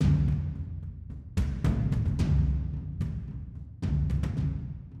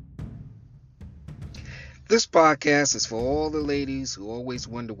This podcast is for all the ladies who always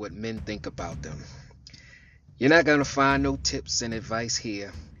wonder what men think about them. You're not going to find no tips and advice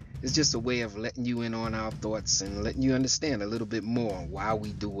here. It's just a way of letting you in on our thoughts and letting you understand a little bit more on why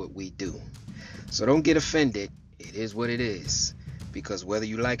we do what we do. So don't get offended. It is what it is. Because whether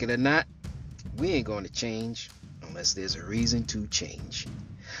you like it or not, we ain't going to change unless there's a reason to change.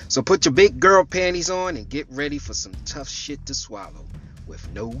 So put your big girl panties on and get ready for some tough shit to swallow with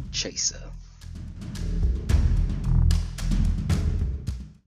no chaser.